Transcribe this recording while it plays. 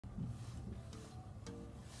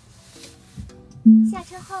下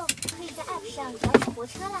车后可以在 App 上遥控泊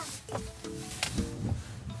车啦。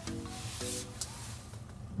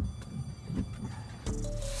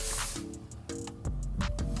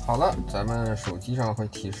好了，咱们手机上会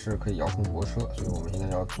提示可以遥控泊车，所以我们现在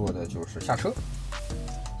要做的就是下车。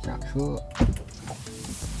下车。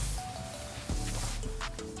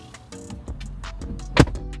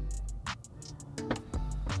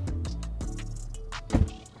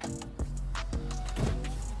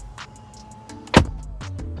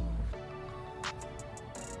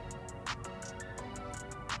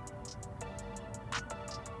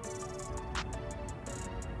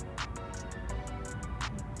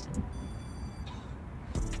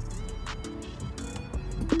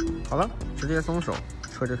好了，直接松手，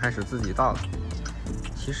车就开始自己到了。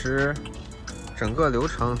其实整个流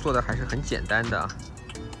程做的还是很简单的。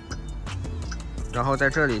然后在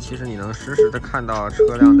这里，其实你能实时的看到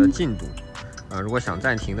车辆的进度。如果想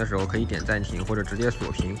暂停的时候，可以点暂停，或者直接锁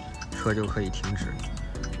屏，车就可以停止。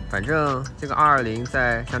反正这个220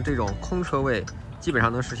在像这种空车位，基本上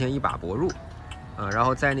能实现一把泊入。然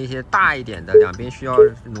后在那些大一点的两边需要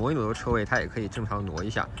挪一挪的车位，它也可以正常挪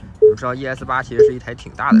一下。你们知道 ES8其实是一台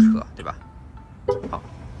挺大的车，对吧？好，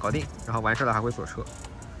搞定。然后完事了还会锁车。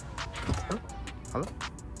好了。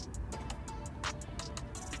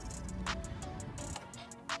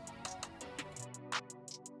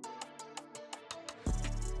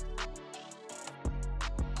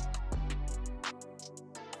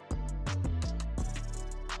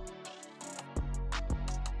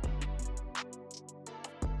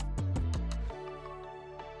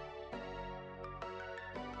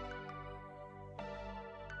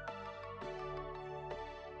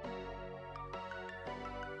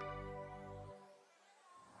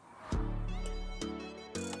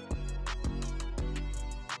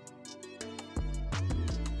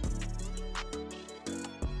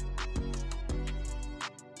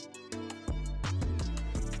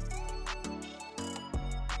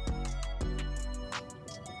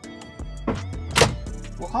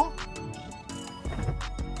我靠！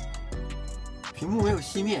屏幕没有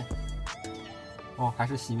熄灭，哦，还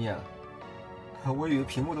是熄灭了。我以为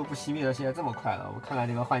屏幕都不熄灭了，现在这么快了。我看看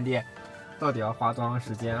这个换电到底要花多长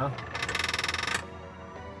时间啊？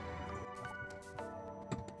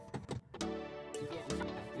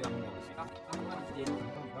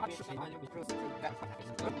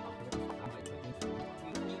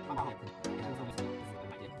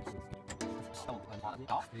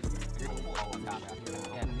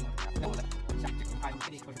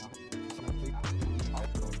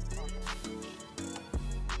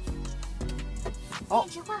哦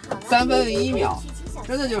，3分01秒，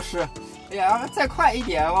真的就是，哎呀，要是再快一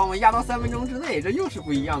点，把我们压到3分钟之内，这又是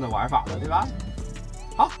不一样的玩法了，对吧？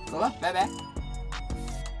好，走了，拜拜。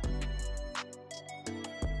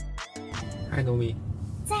嗨，农民，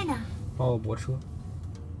在呢，帮我泊车。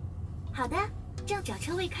好的，正找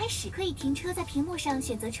车位开始，可以停车，在屏幕上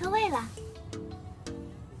选择车位了。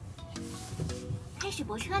开始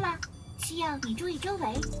泊车啦，需要你注意周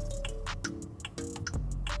围。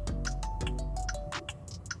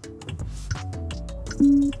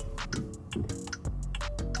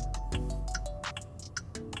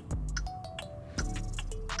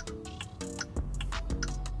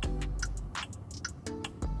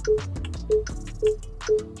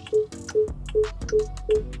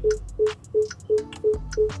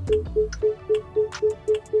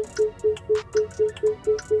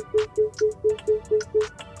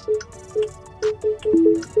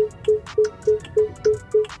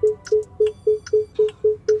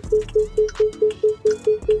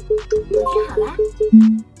泊车好啦。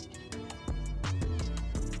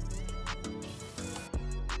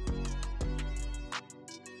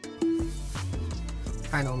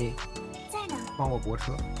嗨，农民，在呢，帮我泊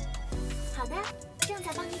车。好的，正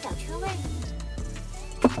在帮你找车位。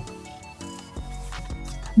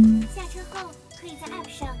下车后可以在 App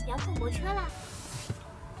上遥控泊车啦。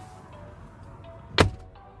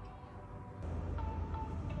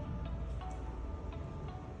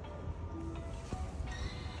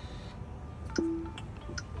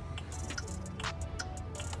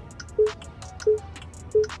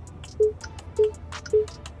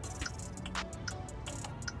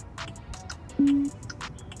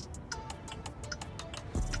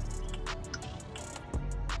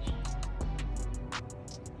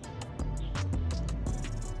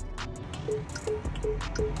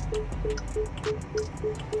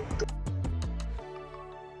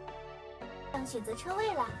选择车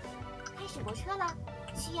位了，开始泊车了，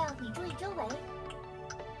需要你注意周围。